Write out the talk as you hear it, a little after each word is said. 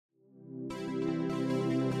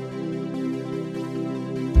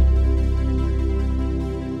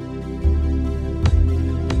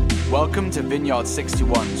Welcome to Vineyard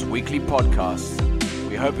 61's weekly podcast.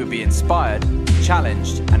 We hope you'll be inspired,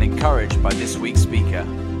 challenged, and encouraged by this week's speaker.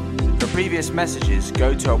 For previous messages,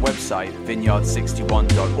 go to our website,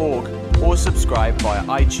 vineyard61.org, or subscribe via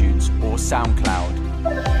iTunes or SoundCloud.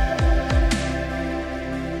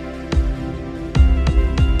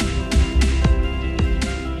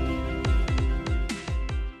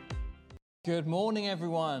 Good morning,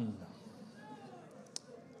 everyone.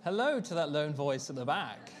 Hello to that lone voice at the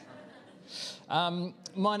back.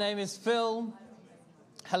 My name is Phil.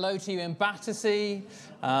 Hello to you in Battersea.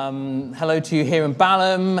 Hello to you here in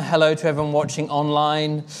Balham. Hello to everyone watching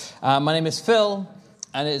online. My name is Phil,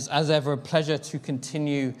 and it's as ever a pleasure to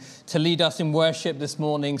continue to lead us in worship this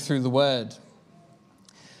morning through the Word.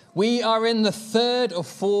 We are in the third of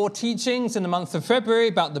 4 teachings in the month of February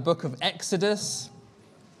about the book of Exodus.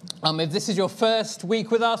 If this is your first week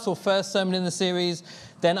with us or first sermon in the series,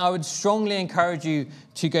 then I would strongly encourage you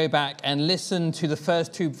to go back and listen to the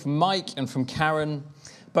first 2 from Mike and from Karen.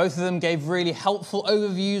 Both of them gave really helpful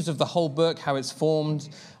overviews of the whole book, how it's formed,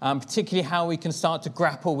 particularly how we can start to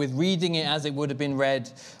grapple with reading it as it would have been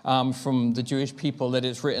read from the Jewish people that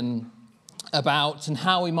it's written about, and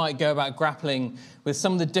how we might go about grappling with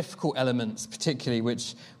some of the difficult elements, particularly,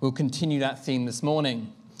 which will continue that theme this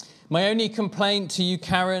morning. My only complaint to you,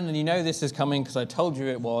 Karen, and you know this is coming because I told you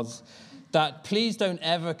it was, that please don't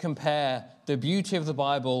ever compare the beauty of the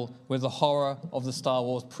Bible with the horror of the Star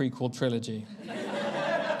Wars prequel trilogy.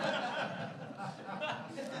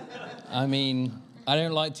 I mean, I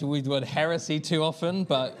don't like to use the word heresy too often,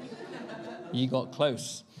 but you got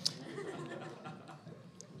close.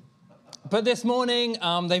 But this morning,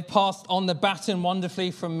 they've passed on the baton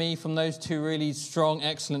wonderfully from me, from those 2 really strong,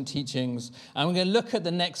 excellent teachings. And we're going to look at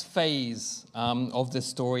the next phase of this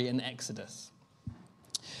story in Exodus.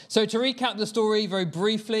 So to recap the story very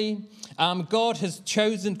briefly, God's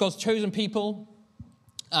chosen people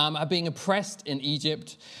are being oppressed in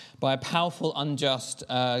Egypt by a powerful, unjust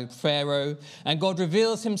Pharaoh. And God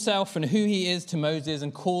reveals himself and who he is to Moses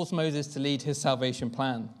and calls Moses to lead his salvation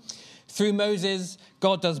plan. Through Moses,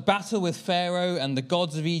 God does battle with Pharaoh and the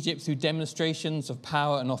gods of Egypt through demonstrations of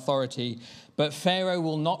power and authority. But Pharaoh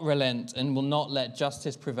will not relent and will not let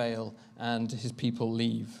justice prevail and his people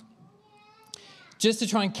leave. Just to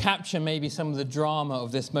try and capture maybe some of the drama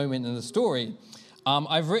of this moment in the story,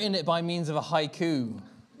 I've written it by means of a haiku.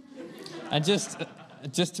 And just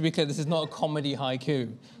to be clear, this is not a comedy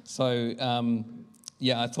haiku. So,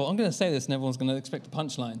 I thought, I'm going to say this and everyone's going to expect a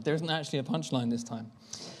punchline. There isn't actually a punchline this time.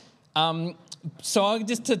 So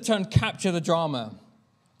just to try and capture the drama,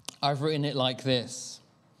 I've written it like this.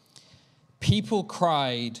 People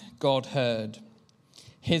cried, God heard.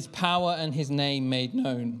 His power and his name made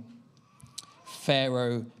known.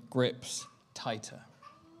 Pharaoh grips tighter.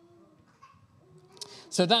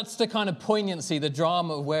 So that's the kind of poignancy, the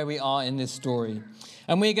drama of where we are in this story.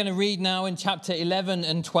 And we're going to read now in chapter 11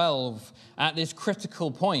 and 12 at this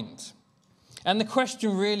critical point. And the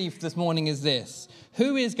question really for this morning is this.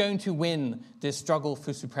 Who is going to win this struggle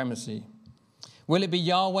for supremacy? Will it be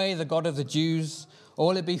Yahweh, the God of the Jews, or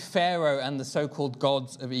will it be Pharaoh and the so-called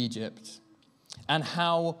gods of Egypt? And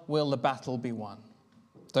how will the battle be won?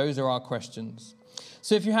 Those are our questions.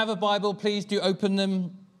 So if you have a Bible, please do open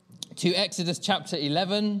them to Exodus chapter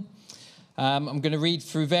 11. I'm going to read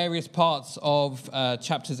through various parts of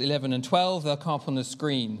chapters 11 and 12. They'll come up on the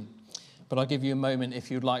screen. But I'll give you a moment if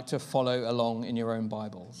you'd like to follow along in your own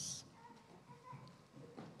Bibles.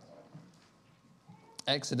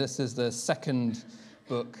 Exodus is the second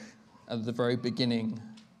book at the very beginning.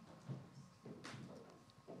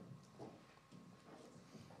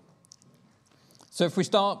 So if we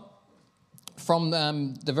start from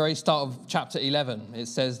the very start of chapter 11, it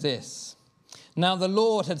says this. Now the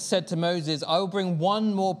Lord had said to Moses, I will bring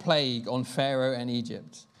one more plague on Pharaoh and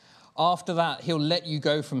Egypt. After that, he'll let you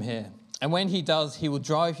go from here. And when he does, he will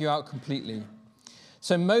drive you out completely.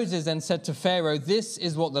 So Moses then said to Pharaoh, this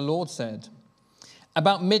is what the Lord said.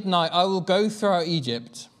 About midnight, I will go throughout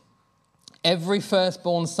Egypt. Every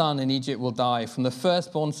firstborn son in Egypt will die, from the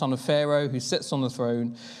firstborn son of Pharaoh who sits on the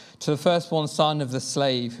throne to the firstborn son of the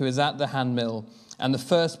slave who is at the handmill, and the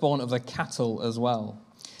firstborn of the cattle as well.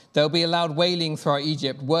 There will be a loud wailing throughout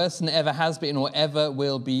Egypt, worse than ever has been or ever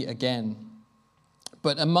will be again.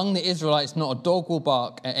 But among the Israelites, not a dog will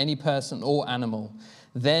bark at any person or animal.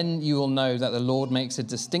 Then you will know that the Lord makes a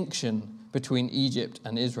distinction between Egypt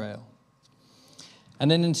and Israel. And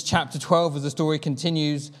then into chapter 12, as the story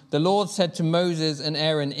continues, the Lord said to Moses and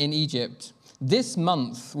Aaron in Egypt, this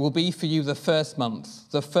month will be for you the first month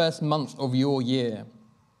of your year.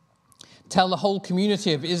 Tell the whole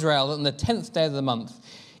community of Israel that on the 10th day of the month,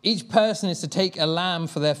 Each person is to take a lamb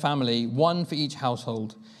for their family, one for each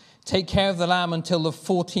household. Take care of the lamb until the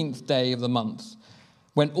 14th day of the month,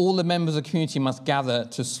 when all the members of the community must gather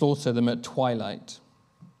to slaughter them at twilight.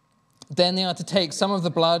 Then they are to take some of the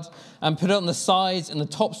blood and put it on the sides and the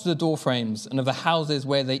tops of the door frames and of the houses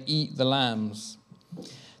where they eat the lambs.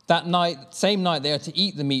 That night, same night, they are to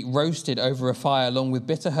eat the meat roasted over a fire along with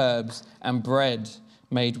bitter herbs and bread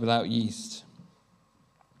made without yeast.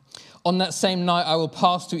 On that same night, I will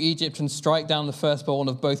pass through Egypt and strike down the firstborn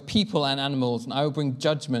of both people and animals, and I will bring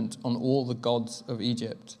judgment on all the gods of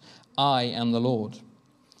Egypt. I am the Lord.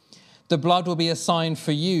 The blood will be a sign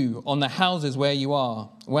for you on the houses where you are.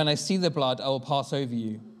 When I see the blood, I will pass over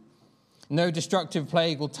you. No destructive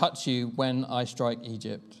plague will touch you when I strike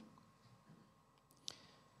Egypt.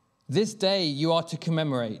 This day you are to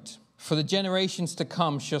commemorate, for the generations to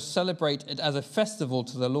come shall celebrate it as a festival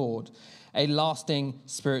to the Lord, a lasting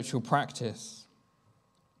spiritual practice.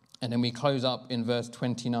 And then we close up in verse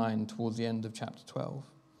 29 towards the end of chapter 12.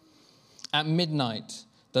 At midnight,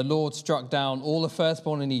 the Lord struck down all the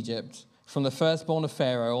firstborn in Egypt, from the firstborn of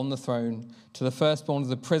Pharaoh on the throne to the firstborn of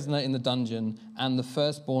the prisoner in the dungeon and the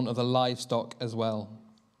firstborn of the livestock as well.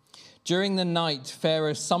 During the night,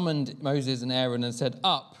 Pharaoh summoned Moses and Aaron and said,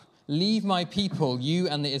 "Up, leave my people, you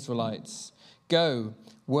and the Israelites. Go,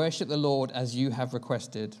 worship the Lord as you have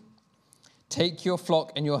requested. Take your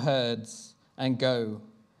flock and your herds and go,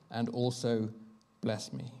 and also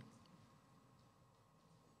bless me."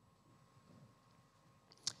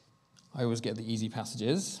 I always get the easy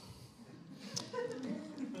passages.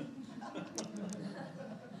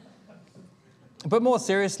 But more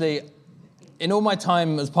seriously, in all my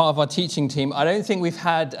time as part of our teaching team, I don't think we've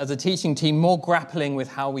had, as a teaching team, more grappling with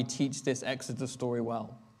how we teach this Exodus story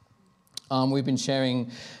well. We've been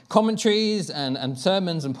sharing commentaries and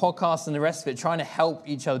sermons and podcasts and the rest of it, trying to help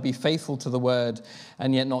each other be faithful to the word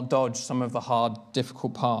and yet not dodge some of the hard,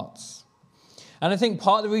 difficult parts. And I think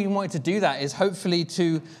part of the reason we wanted to do that is hopefully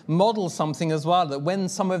to model something as well, that when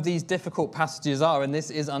some of these difficult passages are, and this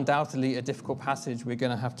is undoubtedly a difficult passage we're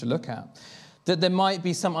going to have to look at, that there might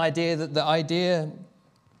be some idea that the idea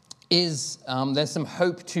is there's some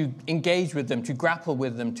hope to engage with them, to grapple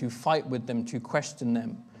with them, to fight with them, to question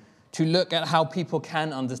them, to look at how people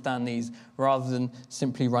can understand these rather than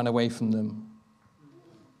simply run away from them.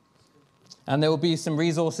 And there will be some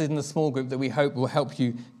resources in the small group that we hope will help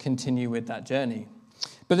you continue with that journey.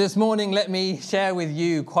 But this morning, let me share with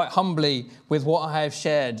you quite humbly with what I have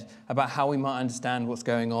shared about how we might understand what's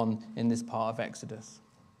going on in this part of Exodus.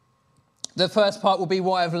 The first part will be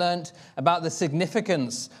what I've learnt about the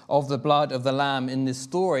significance of the blood of the lamb in this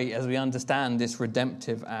story as we understand this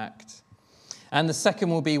redemptive act. And the second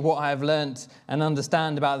will be what I have learnt and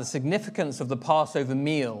understand about the significance of the Passover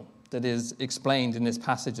meal that is explained in this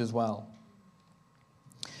passage as well.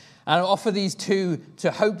 And I'll offer these two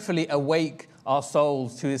to hopefully awake our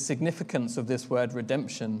souls to the significance of this word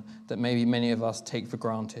redemption that maybe many of us take for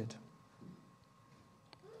granted.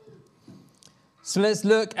 So let's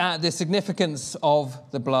look at the significance of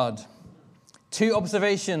the blood. Two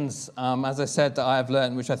observations, as I said, that I have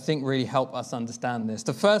learned, which I think really help us understand this.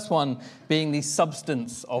 The first one being the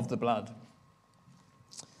substance of the blood.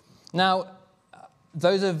 Now,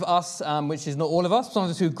 those of us, which is not all of us, some of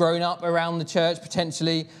us who've grown up around the church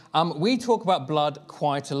potentially, we talk about blood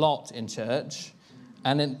quite a lot in church.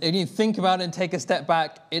 And if you think about it and take a step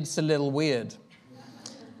back, it's a little weird.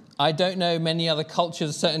 I don't know many other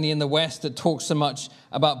cultures, certainly in the West, that talk so much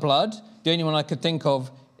about blood. The only one I could think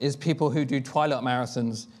of is people who do Twilight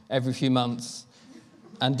marathons every few months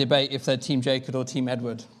and debate if they're Team Jacob or Team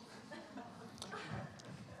Edward.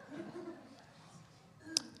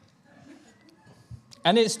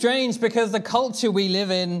 And it's strange because the culture we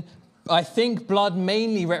live in, I think blood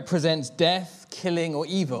mainly represents death, killing, or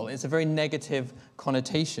evil. It's a very negative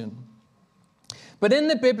connotation. But in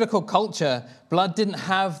the biblical culture, blood didn't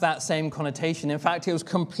have that same connotation. In fact, it was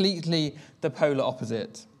completely the polar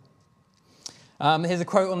opposite. Here's a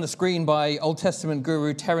quote on the screen by Old Testament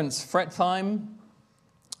guru Terence Fretheim,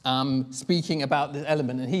 speaking about this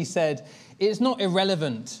element. And he said, "It's not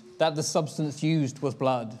irrelevant that the substance used was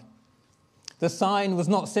blood. The sign was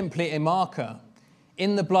not simply a marker.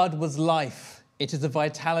 In the blood was life. It is the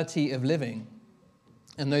vitality of living."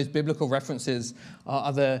 And those biblical references are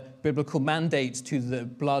other biblical mandates to the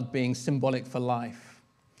blood being symbolic for life.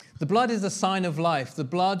 The blood is a sign of life. The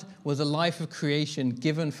blood was a life of creation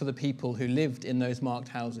given for the people who lived in those marked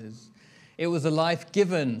houses. It was a life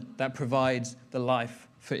given that provides the life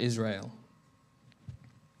for Israel.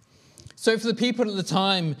 So for the people at the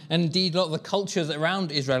time, and indeed a lot of the cultures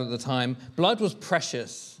around Israel at the time, blood was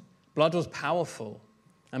precious, blood was powerful,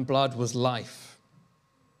 and blood was life.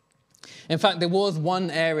 In fact, there was one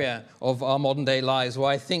area of our modern day lives where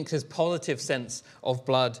I think this positive sense of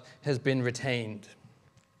blood has been retained.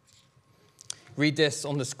 Read this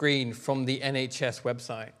on the screen from the NHS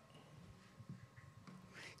website.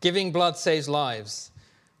 Giving blood saves lives.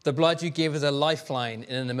 The blood you give is a lifeline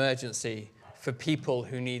in an emergency for people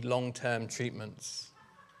who need long-term treatments.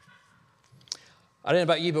 I don't know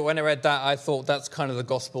about you, but when I read that, I thought that's kind of the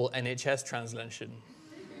gospel NHS translation.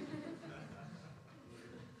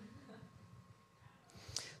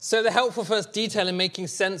 So the helpful first detail in making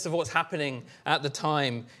sense of what's happening at the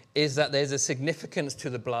time is that there's a significance to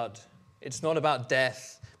the blood. It's not about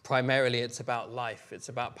death primarily, it's about life, it's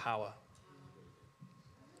about power.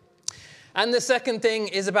 And the second thing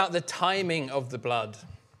is about the timing of the blood.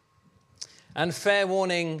 And fair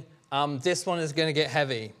warning, this one is going to get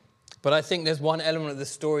heavy. But I think there's one element of the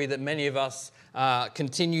story that many of us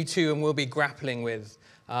continue to and will be grappling with,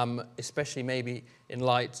 especially maybe in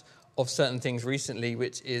light of certain things recently,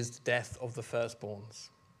 which is the death of the firstborns.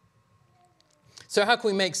 So how can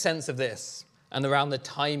we make sense of this and around the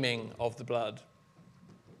timing of the blood?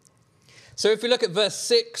 So if we look at verse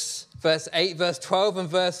 6, verse 8, verse 12, and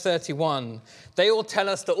verse 31, they all tell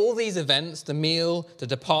us that all these events, the meal, the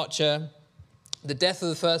departure, the death of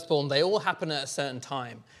the firstborn, they all happen at a certain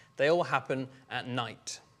time. They all happen at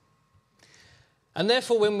night. And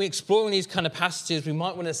therefore, when we're exploring these kind of passages, we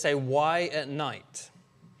might want to say, why at night?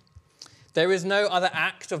 There is no other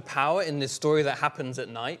act of power in this story that happens at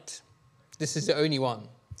night. This is the only one.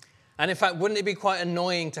 And in fact, wouldn't it be quite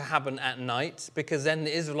annoying to happen at night? Because then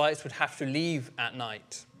the Israelites would have to leave at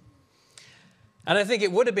night. And I think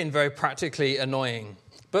it would have been very practically annoying.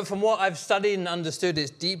 But from what I've studied and understood, it's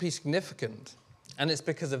deeply significant. And it's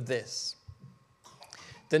because of this.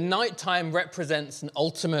 The nighttime represents an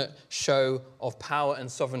ultimate show of power and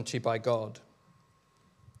sovereignty by God.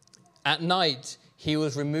 At night, he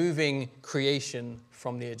was removing creation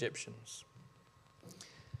from the Egyptians.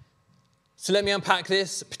 So let me unpack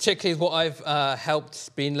this, particularly what I've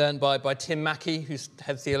helped being learned by Tim Mackie, who's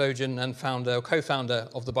head theologian and co-founder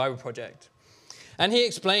of the Bible Project. And he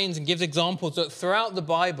explains and gives examples that throughout the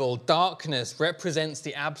Bible, darkness represents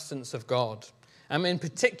the absence of God. And in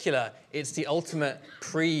particular, it's the ultimate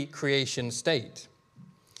pre-creation state.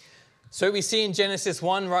 So we see in Genesis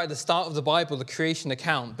 1, right at the start of the Bible, the creation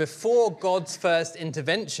account, before God's first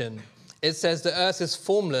intervention, it says the earth is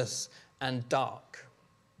formless and dark.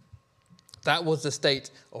 That was the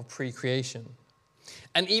state of pre-creation.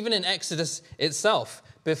 And even in Exodus itself,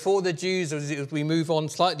 before the Jews, as we move on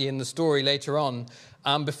slightly in the story later on,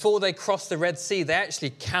 before they cross the Red Sea, they actually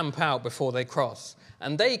camp out before they cross.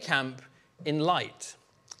 And they camp in light.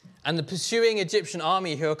 And the pursuing Egyptian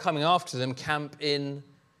army who are coming after them camp in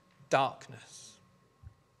darkness.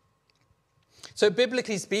 So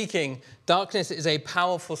biblically speaking, darkness is a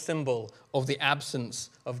powerful symbol of the absence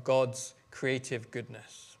of God's creative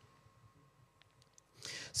goodness.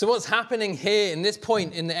 So what's happening here in this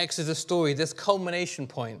point in the Exodus story, this culmination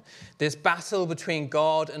point, this battle between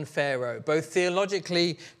God and Pharaoh, both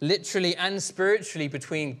theologically, literally, and spiritually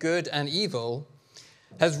between good and evil,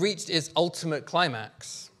 has reached its ultimate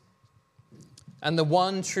climax. And the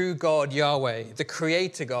one true God, Yahweh, the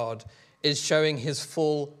creator God, is showing his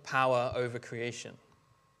full power over creation.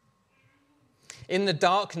 In the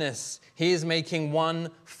darkness, he is making one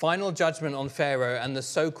final judgment on Pharaoh and the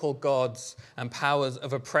so-called gods and powers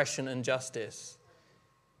of oppression and justice.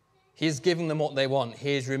 He is giving them what they want.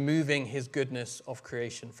 He is removing his goodness of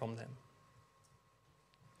creation from them.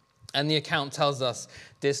 And the account tells us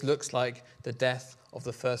this looks like the death of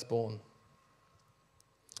the firstborn.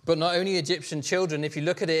 But not only Egyptian children, if you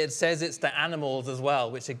look at it, it says it's the animals as well,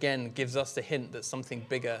 which again gives us the hint that something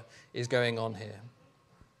bigger is going on here.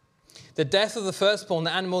 The death of the firstborn,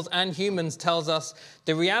 the animals and humans, tells us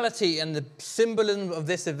the reality and the symbolism of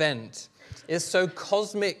this event is so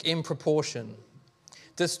cosmic in proportion.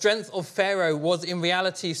 The strength of Pharaoh was in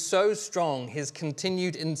reality so strong, his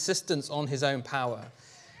continued insistence on his own power,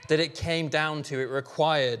 that it came down to, it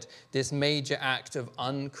required this major act of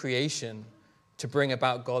uncreation to bring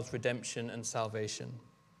about God's redemption and salvation.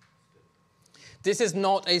 This is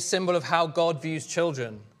not a symbol of how God views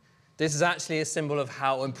children. This is actually a symbol of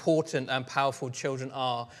how important and powerful children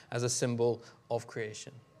are as a symbol of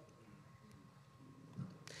creation.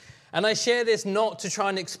 And I share this not to try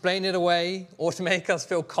and explain it away or to make us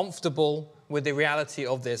feel comfortable with the reality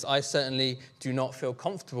of this. I certainly do not feel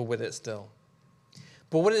comfortable with it still.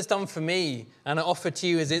 But what it's done for me, and I offer to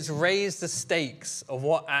you, is it's raised the stakes of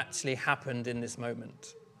what actually happened in this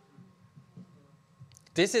moment.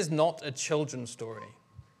 This is not a children's story.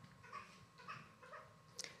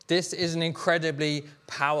 This is an incredibly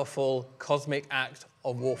powerful cosmic act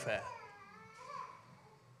of warfare.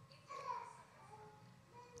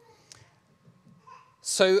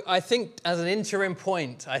 So I think as an interim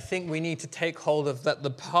point, I think we need to take hold of that the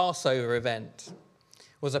Passover event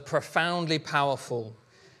was a profoundly powerful,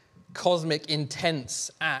 cosmic, intense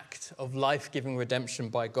act of life-giving redemption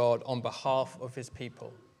by God on behalf of his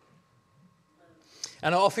people.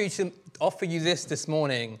 And I offer you this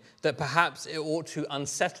morning, that perhaps it ought to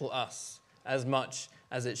unsettle us as much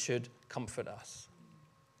as it should comfort us.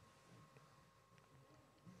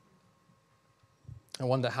 I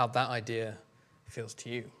wonder how that idea feels to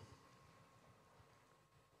you.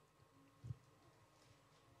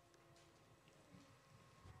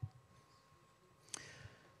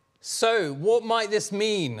 So, what might this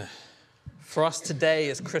mean for us today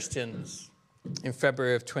as Christians in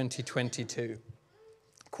February of 2022?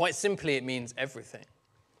 Quite simply, it means everything.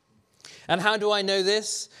 And how do I know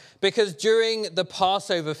this? Because during the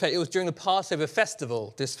Passover, it was during the Passover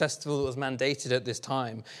festival, this festival that was mandated at this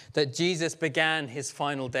time, that Jesus began his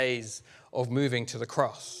final days of moving to the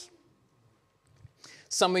cross.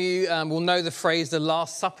 Some of you will know the phrase the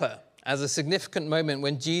Last Supper as a significant moment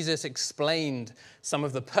when Jesus explained some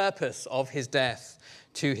of the purpose of his death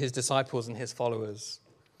to his disciples and his followers.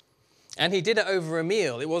 And he did it over a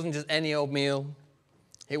meal. It wasn't just any old meal.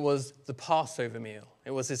 It was the Passover meal.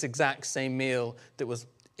 It was this exact same meal that was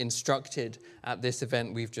instructed at this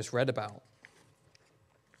event we've just read about.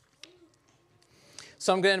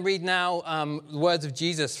 So I'm going to read now the words of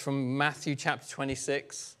Jesus from Matthew chapter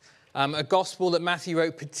 26, a gospel that Matthew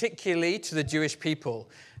wrote particularly to the Jewish people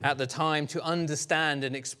at the time to understand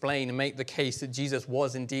and explain and make the case that Jesus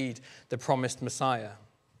was indeed the promised Messiah.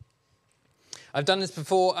 I've done this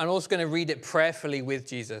before. I'm also going to read it prayerfully with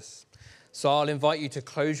Jesus. So I'll invite you to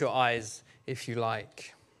close your eyes if you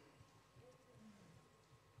like.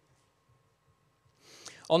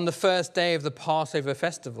 On the first day of the Passover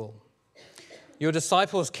festival, your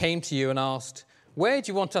disciples came to you and asked, "Where do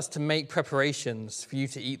you want us to make preparations for you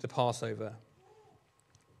to eat the Passover?"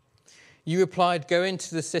 You replied, "Go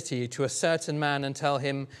into the city to a certain man and tell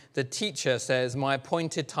him, 'The teacher says, my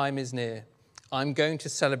appointed time is near. I'm going to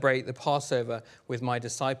celebrate the Passover with my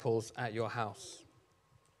disciples at your house.'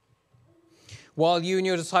 While you and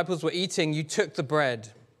your disciples were eating, you took the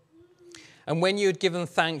bread. And when you had given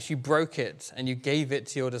thanks, you broke it and you gave it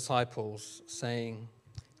to your disciples, saying,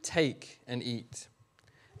 'Take and eat.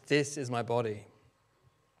 This is my body.'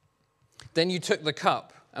 Then you took the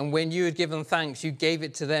cup, and when you had given thanks, you gave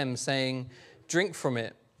it to them, saying, 'Drink from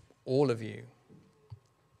it, all of you.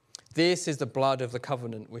 This is the blood of the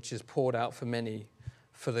covenant, which is poured out for many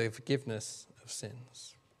for the forgiveness of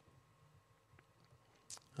sins.'"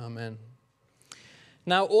 Amen.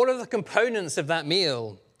 Now, all of the components of that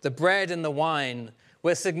meal, the bread and the wine,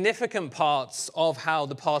 were significant parts of how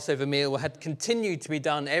the Passover meal had continued to be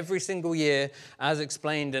done every single year, as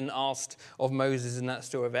explained and asked of Moses in that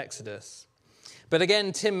story of Exodus. But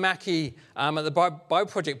again, Tim Mackey at the Bible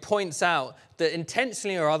Project points out that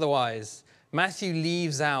intentionally or otherwise, Matthew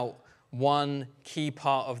leaves out one key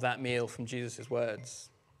part of that meal from Jesus' words.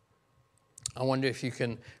 I wonder if you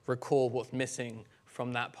can recall what's missing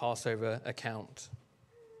from that Passover account.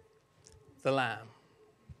 The lamb.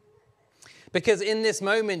 Because in this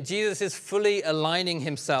moment, Jesus is fully aligning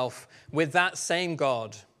himself with that same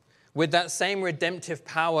God, with that same redemptive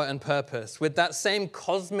power and purpose, with that same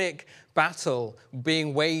cosmic battle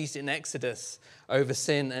being waged in Exodus over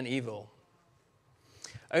sin and evil.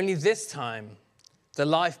 Only this time, the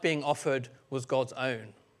life being offered was God's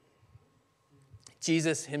own.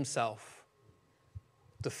 Jesus himself,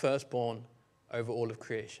 the firstborn over all of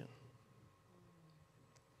creation.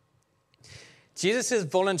 Jesus'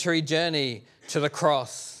 voluntary journey to the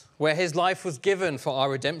cross, where his life was given for our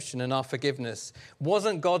redemption and our forgiveness,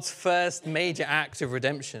 wasn't God's first major act of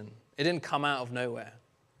redemption. It didn't come out of nowhere.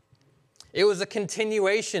 It was a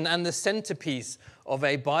continuation and the centerpiece of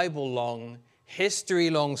a Bible-long,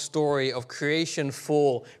 history-long story of creation,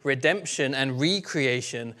 fall, redemption, and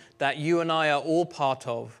recreation that you and I are all part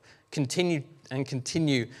of, continue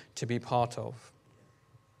to be part of.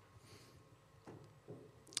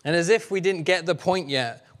 And as if we didn't get the point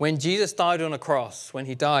yet, when Jesus died on a cross, when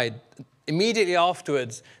he died, immediately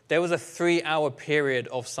afterwards, there was a 3-hour period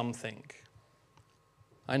of something.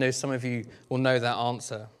 I know some of you will know that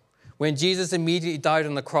answer. When Jesus immediately died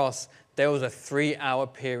on the cross, there was a 3-hour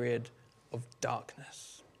period of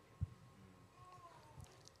darkness.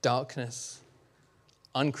 Darkness,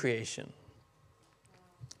 uncreation,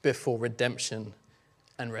 before redemption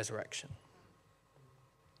and resurrection.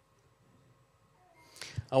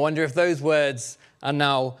 I wonder if those words are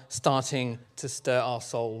now starting to stir our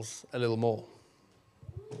souls a little more.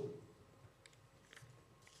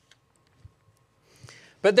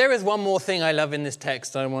 But there is one more thing I love in this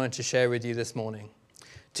text that I wanted to share with you this morning.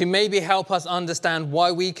 to maybe help us understand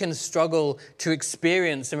why we can struggle to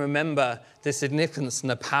experience and remember the significance and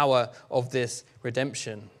the power of this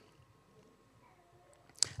redemption.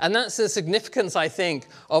 And that's the significance, I think,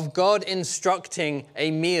 of God instructing a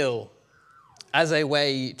meal as a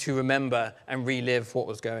way to remember and relive what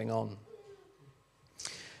was going on.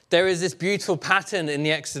 There is this beautiful pattern in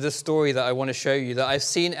the Exodus story that I want to show you that I've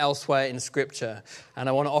seen elsewhere in Scripture, and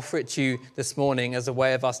I want to offer it to you this morning as a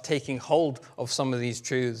way of us taking hold of some of these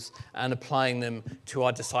truths and applying them to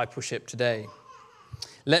our discipleship today.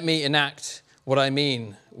 Let me enact what I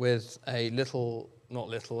mean with a little, not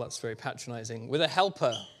little, that's very patronizing, with a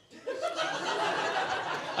helper.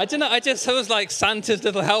 I don't know, I was like Santa's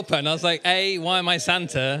little helper, and I was like, A, why am I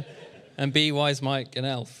Santa? And B, why is Mike an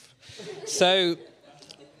elf? So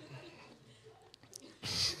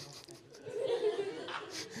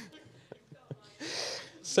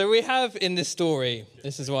we have in this story,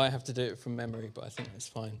 this is why I have to do it from memory, but I think it's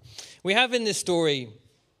fine. We have in this story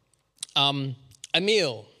a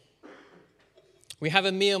meal. We have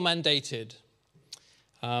a meal mandated.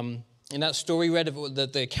 In that story, we read of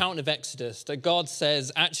the account of Exodus, that God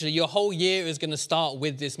says, actually, your whole year is going to start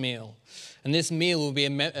with this meal. And this meal will be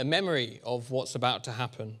a memory of what's about to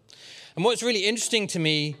happen. And what's really interesting to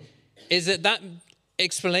me is that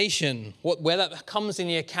explanation, where that comes in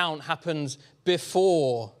the account, happens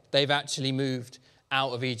before they've actually moved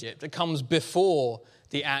out of Egypt. It comes before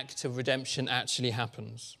the act of redemption actually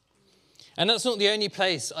happens. And that's not the only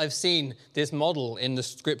place I've seen this model in the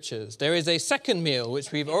Scriptures. There is a second meal,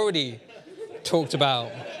 which we've already talked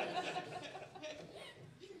about.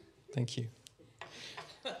 Thank you.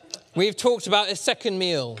 We've talked about a second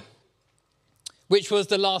meal, which was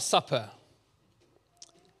the Last Supper.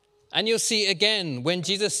 And you'll see again, when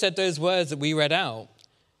Jesus said those words that we read out,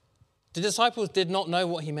 the disciples did not know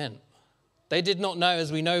what he meant. They did not know,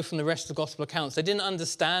 as we know from the rest of the gospel accounts, they didn't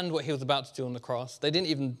understand what he was about to do on the cross. They didn't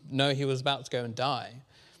even know he was about to go and die.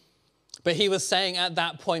 But he was saying at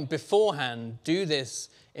that point beforehand, do this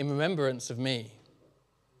in remembrance of me.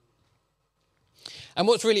 And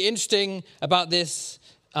what's really interesting about this,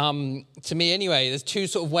 to me anyway, there's two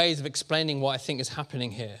sort of ways of explaining what I think is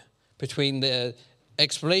happening here, between the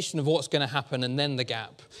explanation of what's going to happen and then the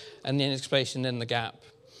gap, and the explanation and then the gap.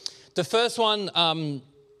 The first one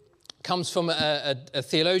comes from a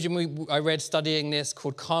theologian I read studying this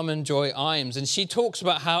called Carmen Joy Imes, and she talks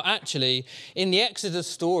about how actually in the Exodus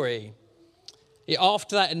story,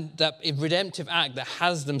 after that redemptive act that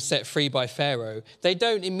has them set free by Pharaoh, they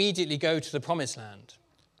don't immediately go to the promised land.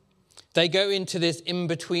 They go into this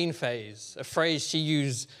in-between phase, a phrase she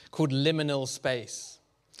used called liminal space.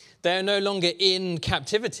 They are no longer in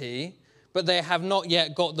captivity, but they have not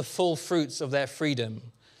yet got the full fruits of their freedom.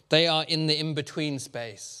 They are in the in-between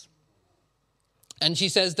space. And she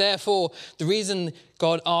says, therefore, the reason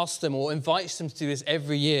God asks them or invites them to do this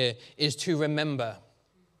every year is to remember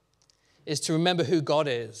who God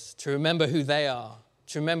is, to remember who they are,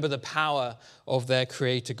 to remember the power of their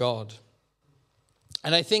Creator God.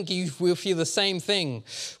 And I think you will feel the same thing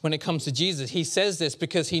when it comes to Jesus. He says this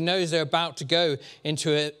because he knows they're about to go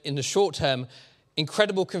into, in the short term,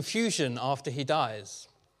 incredible confusion after he dies.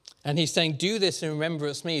 And he's saying, do this in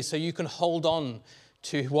remembrance of me so you can hold on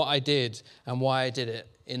to what I did and why I did it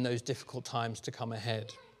in those difficult times to come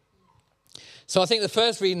ahead. So I think the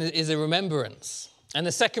first reason is a remembrance. And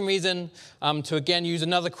the second reason, to again use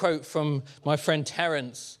another quote from my friend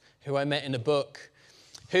Terence, who I met in a book,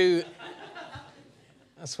 who...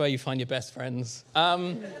 That's where you find your best friends.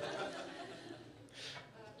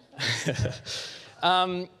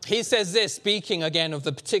 He says this, speaking again of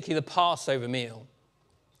particularly the Passover meal.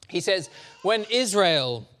 He says, when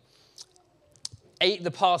Israel ate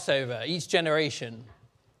the Passover, each generation,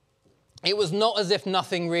 it was not as if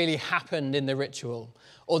nothing really happened in the ritual,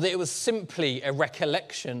 or that it was simply a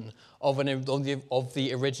recollection of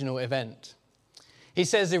the original event. He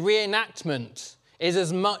says the reenactment is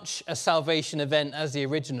as much a salvation event as the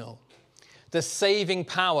original. The saving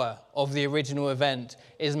power of the original event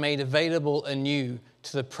is made available anew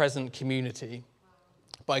to the present community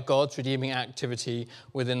by God's redeeming activity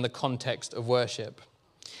within the context of worship.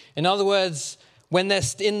 In other words, when they're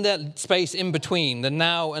in that space in between, the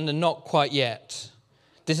now and the not quite yet,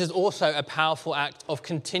 this is also a powerful act of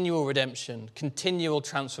continual redemption, continual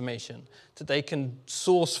transformation that they can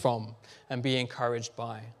source from and be encouraged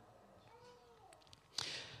by.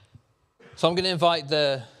 So I'm going to invite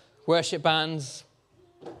the worship bands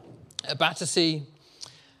at Battersea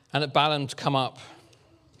and at Balham to come up.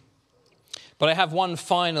 But I have one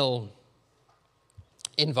final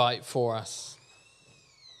invite for us.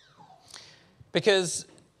 Because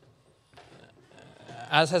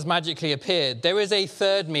as has magically appeared, there is a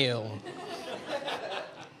third meal.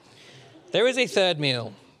 There is a third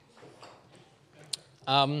meal.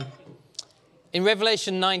 In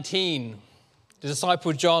Revelation 19, the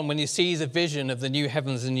disciple John, when he sees a vision of the new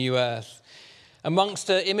heavens and new earth, amongst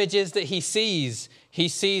the images that he sees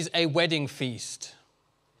a wedding feast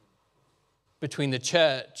between the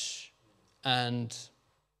church and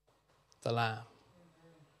the Lamb,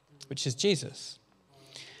 which is Jesus.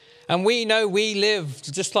 And we know we live,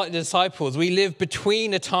 just like the disciples, we live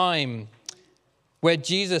between a time where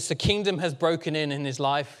Jesus, the kingdom has broken in his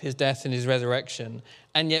life, his death, and his resurrection,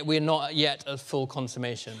 and yet we're not yet at full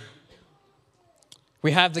consummation.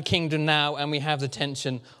 We have the kingdom now, and we have the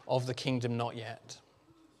tension of the kingdom not yet.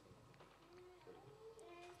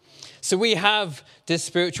 So we have this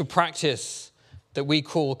spiritual practice that we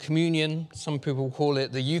call communion. Some people call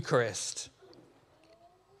it the Eucharist.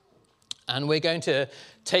 And we're going to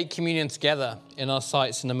take communion together in our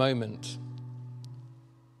sites in a moment.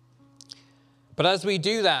 But as we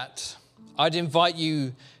do that, I'd invite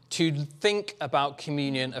you to think about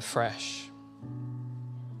communion afresh.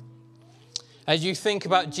 As you think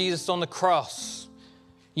about Jesus on the cross,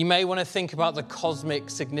 you may want to think about the cosmic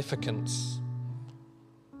significance,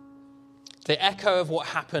 the echo of what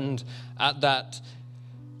happened at that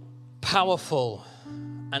powerful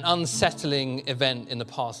and unsettling event in the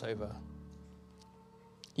Passover.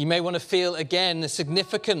 You may want to feel again the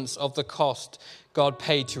significance of the cost God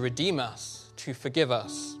paid to redeem us, to forgive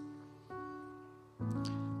us.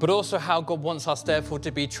 But also how God wants us, therefore,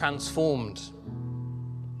 to be transformed,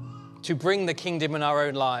 to bring the kingdom in our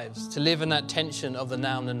own lives, to live in that tension of the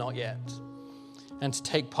now and the not yet, and to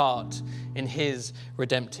take part in his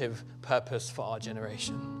redemptive purpose for our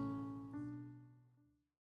generation.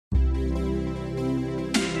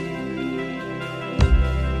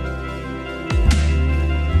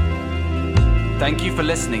 Thank you for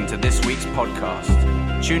listening to this week's podcast.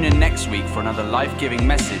 Tune in next week for another life-giving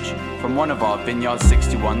message from one of our Vineyard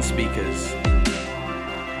 61 speakers.